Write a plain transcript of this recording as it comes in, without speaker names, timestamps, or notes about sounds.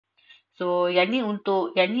So yang ni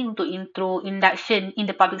untuk intro induction in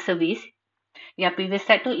the public service. Yang previous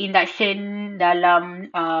slide tu induction dalam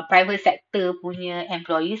private sector punya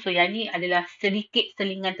employee. So yang ni adalah sedikit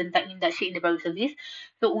selingan tentang induction in the public service.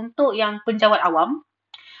 So untuk yang penjawat awam,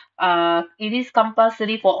 it is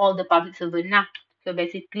compulsory for all the public servant lah. So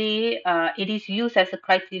basically, it is used as a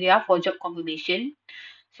criteria for job confirmation.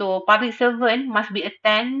 So public servant must be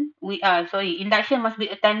induction must be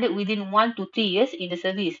attended within 1 to 3 years in the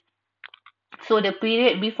service. So the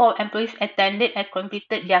period before employees attended and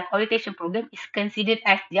completed their orientation program is considered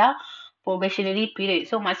as their probationary period.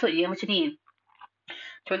 So maksud dia macam ni.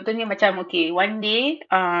 Contohnya macam one day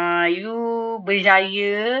you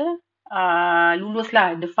berjaya lulus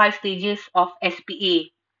lah the 5 stages of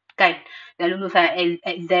SPA kan. Dah lulus lah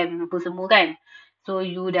exam apa semua kan. So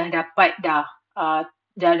you dah dapat dah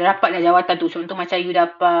jawatan tu. Contoh macam you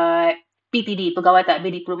dapat PTD, Pegawai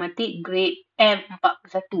Tadbir Diplomatik grade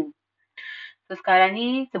M41. So sekarang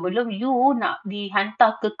ni sebelum you nak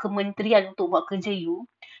dihantar ke kementerian untuk buat kerja you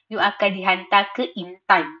akan dihantar ke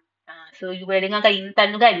Intan. So you boleh dengar kan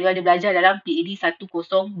Intan tu kan, you ada belajar dalam PAD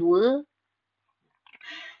 102.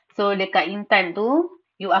 So dekat Intan tu,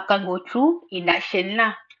 you akan go through induction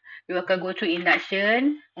lah. You akan go through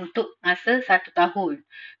induction untuk masa 1 tahun.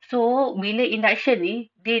 So bila induction ni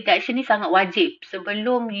sangat wajib.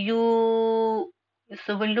 Sebelum you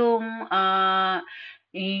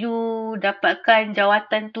dapatkan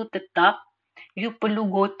jawatan tu tetap, you perlu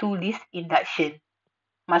go through this induction.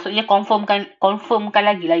 Maksudnya confirmkan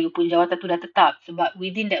lagi lah you punya jawatan tu dah tetap. Sebab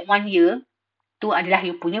within that 1 year, tu adalah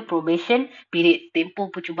you punya probation period, tempoh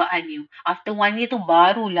percubaan you. After 1 year tu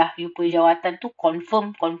barulah you punya jawatan tu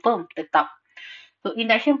confirm tetap. So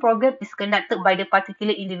induction program is conducted by the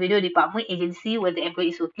particular individual, department, agency where the employee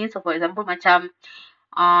is working. So for example macam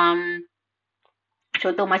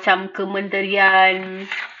contoh macam kementerian,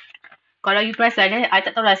 kalau you perasan I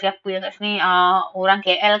tak tahulah siapa yang kat sini orang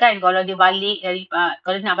KL kan, kalau dia balik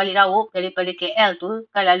kalau dia nak balik Raub daripada KL tu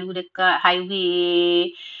kan lalu dekat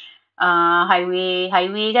highway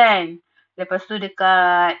kan. Lepas tu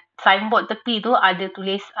dekat signboard tepi tu ada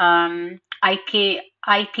tulis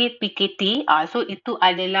IKPKT. So itu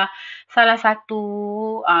adalah salah satu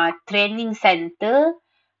training center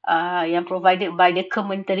yang provided by the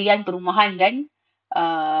Kementerian Perumahan dan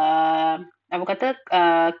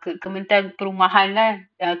Kementerian Perumahan lah,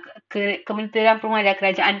 Kementerian Perumahan dan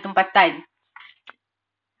Kerajaan Tempatan.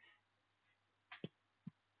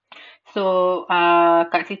 So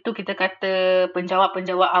kat situ kita kata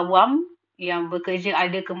penjawat awam yang bekerja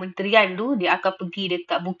ada kementerian tu, dia akan pergi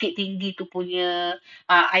dekat Bukit Tinggi tu punya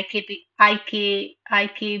IKPKT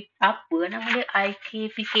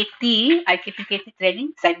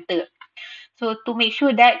Training Center. So to make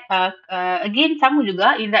sure that again sama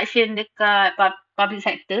juga induction dekat public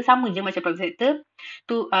sector, sama je macam public sector,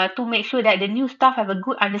 to make sure that the new staff have a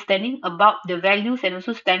good understanding about the values and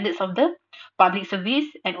also standards of the public service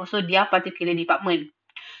and also their particular department.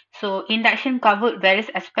 So induction covered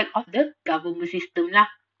various aspects of the government system lah.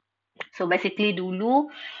 So basically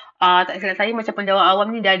dulu tak silap saya macam penjawat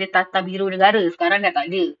awam ni dah ada tata biro negara, sekarang dah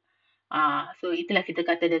tak ada. So itulah kita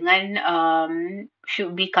kata dengan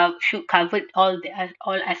should covered all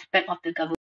aspect of the government.